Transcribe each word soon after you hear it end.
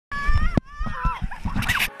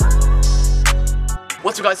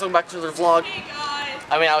What's up, guys? Welcome back to the vlog. Hey guys!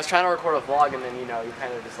 I mean, I was trying to record a vlog and then, you know, you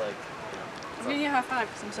kind of just like... I'm giving you a high five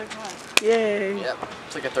because I'm so calm. Yay. Yep.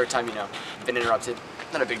 It's like a third time, you know, been interrupted.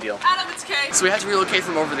 Not a big deal. Adam, it's Kay. So we had to relocate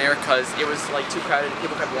from over there because it was like too crowded.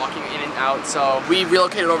 People kept walking in and out. So we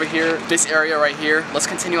relocated over here, this area right here. Let's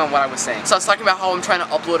continue on what I was saying. So I was talking about how I'm trying to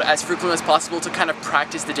upload as frequently as possible to kind of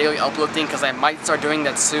practice the daily upload thing because I might start doing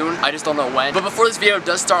that soon. I just don't know when. But before this video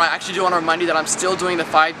does start, I actually do want to remind you that I'm still doing the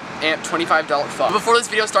 $5 $25 fund. But before this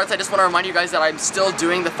video starts, I just want to remind you guys that I'm still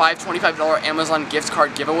doing the $5 $25 Amazon gift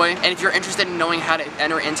card giveaway. And if you're interested in knowing how to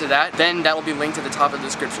enter into that, then that'll be linked at the top of the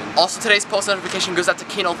description. Also, today's post notification goes out to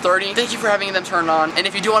Kino30. Thank you for having them turned on. And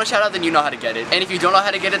if you do want a shout out, then you know how to get it. And if you don't know how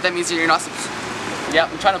to get it, that means that you're not Yeah,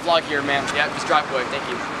 I'm trying to vlog here, man. Yeah, just drive away. Thank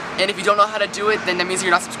you. And if you don't know how to do it, then that means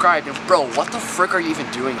you're not subscribed. And bro, what the frick are you even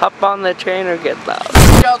doing? Hop on the train or get loud.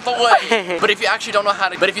 Get out the way. But if you actually don't know how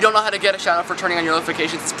to, get a shout out for turning on your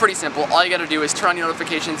notifications, it's pretty simple. All you gotta do is turn on your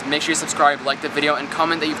notifications, make sure you subscribe, like the video, and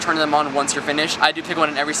comment that you've turned them on once you're finished. I do pick one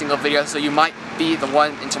in every single video, so you might be the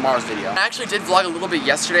one in tomorrow's video. I actually did vlog a little bit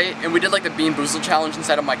yesterday, and we did like the Bean Boozled challenge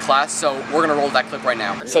inside of my class, so we're gonna roll that clip right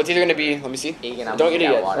now. So it's either gonna be, let me see. Don't get it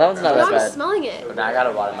yet. That one's not No, that I'm bad. smelling it. But I got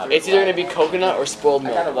a water. It's either gonna be coconut or spoiled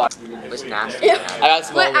milk. It's nasty. Yeah. I got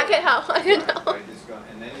spoiled Wait, I milk. can help. I can help.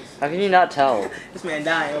 How can you not tell? This man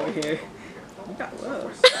dying over here. You got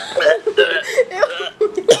love.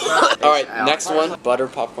 Alright, next one. Butter,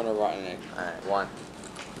 popcorn, or rotten egg. Alright, one.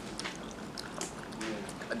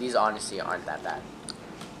 These honestly aren't that bad.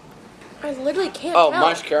 I literally can't Oh, tell.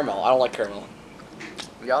 mine's caramel. I don't like caramel.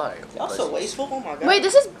 Y'all are Y'all so wasteful. Oh my god. Wait,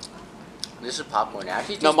 this is... This is popcorn. It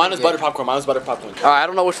actually No, tastes mine was pretty butter good. popcorn. Mine was butter popcorn. Alright, I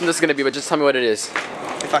don't know which one this is gonna be, but just tell me what it is.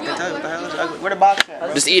 If I can tell you what the hell is ugly. Where the box at,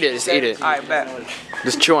 bro? Just eat it. Just eat it. Alright, bet.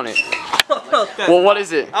 Just chew on it. Okay. Well, what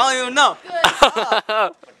is it? I don't even know.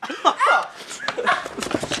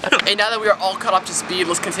 And now that we are all caught up to speed,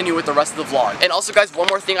 let's continue with the rest of the vlog. And also, guys, one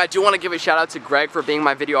more thing. I do want to give a shout out to Greg for being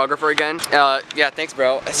my videographer again. Yeah, thanks,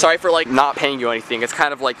 bro. Sorry for like not paying you anything. It's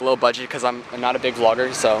kind of like low budget because I'm not a big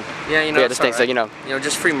vlogger, so Yeah, you know, yeah, just thanks. right. So you know,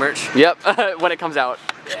 just free merch. yep. When it comes out.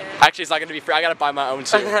 Actually, it's not gonna be free. I gotta buy my own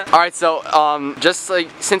too. All right, so just like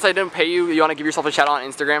since I didn't pay you, you want to give yourself a shout out on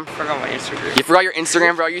Instagram? I forgot my Instagram. You forgot your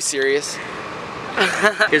Instagram, bro? Are you serious?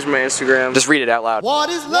 Here's my Instagram. Just read it out loud. What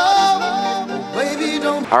is love? Baby,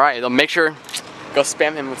 don't. All right, then make sure go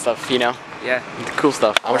spam him with stuff. You know. Yeah. The cool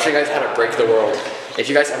stuff. I want to show you guys how to break the world. If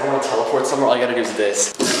you guys ever want to teleport somewhere, all you gotta do is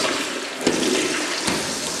this.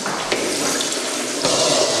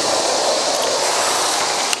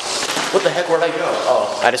 What the heck, where'd I go?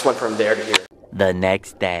 Oh, I just went from there to here. The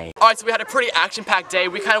next day. Alright, so we had a pretty action-packed day.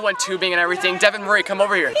 We kind of went tubing and everything. Devin Marie, come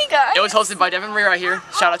over here. Hey guys! It was hosted by Devin Marie right here.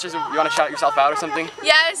 Shout out to, you want to shout yourself out or something?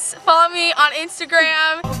 Yes, follow me on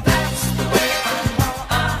Instagram.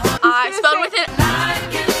 I spelled with it.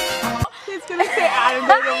 He's gonna say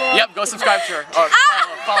Adam. Yep, go subscribe to her. Or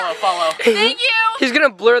follow. Thank you! He's gonna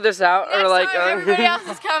blur this out or Next like. time everybody else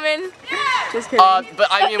is coming. Just kidding. But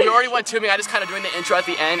I mean, we already went tubing. I just kind of doing the intro at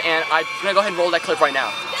the end, and I'm gonna go ahead and roll that clip right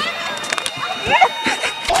now.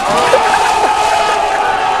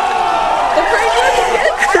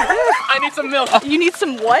 I need some milk. You need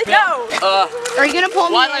some what? No! Are you gonna pull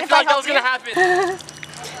me Why in did I if feel I like that help was gonna happen?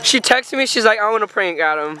 She texted me. She's like, I want to prank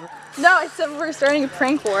Adam. No, I said we're starting a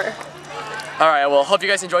prank war. Alright, well, hope you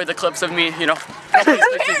guys enjoyed the clips of me, you know.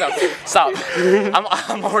 Please, no, stop.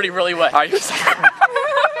 I'm already really wet. Are you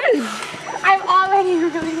I'm already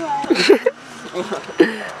really well.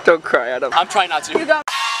 Don't cry, Adam. I'm trying not to. You got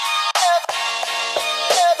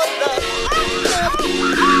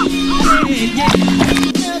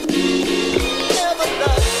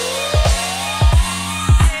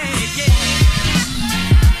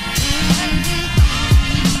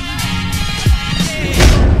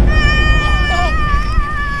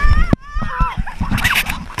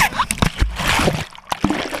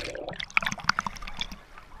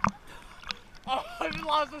I've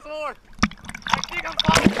lost this oar. I think I'm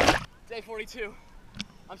fine. Day 42.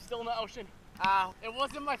 I'm still in the ocean. Ow. It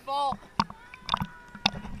wasn't my fault.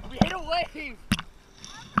 We hit a wave.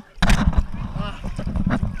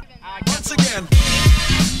 Once again.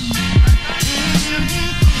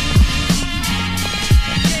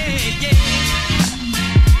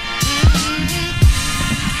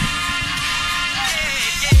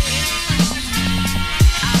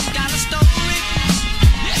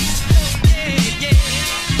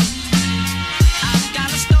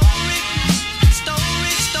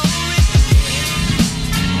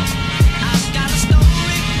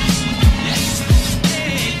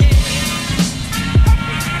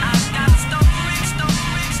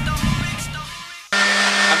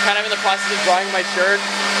 I'm kind of in the process of drying my shirt.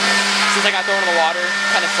 since I got thrown in the water,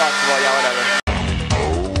 kind of sucks, but yeah, whatever.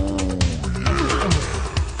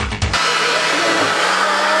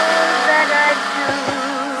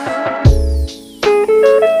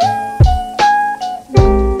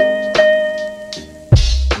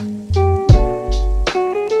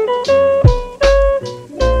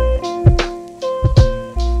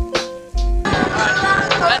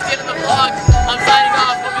 That's the end of the vlog. I'm signing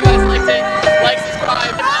off. Hope you guys liked it. Like,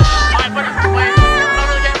 subscribe. Alright, wait.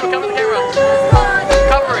 Cover the camera.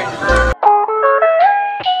 Cover it.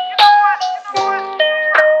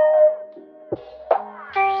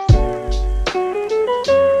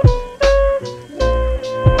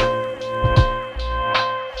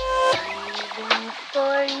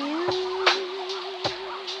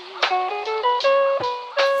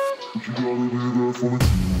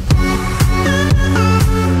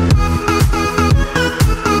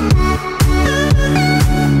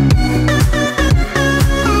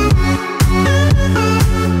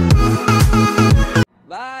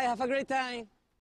 Bye, have a great time.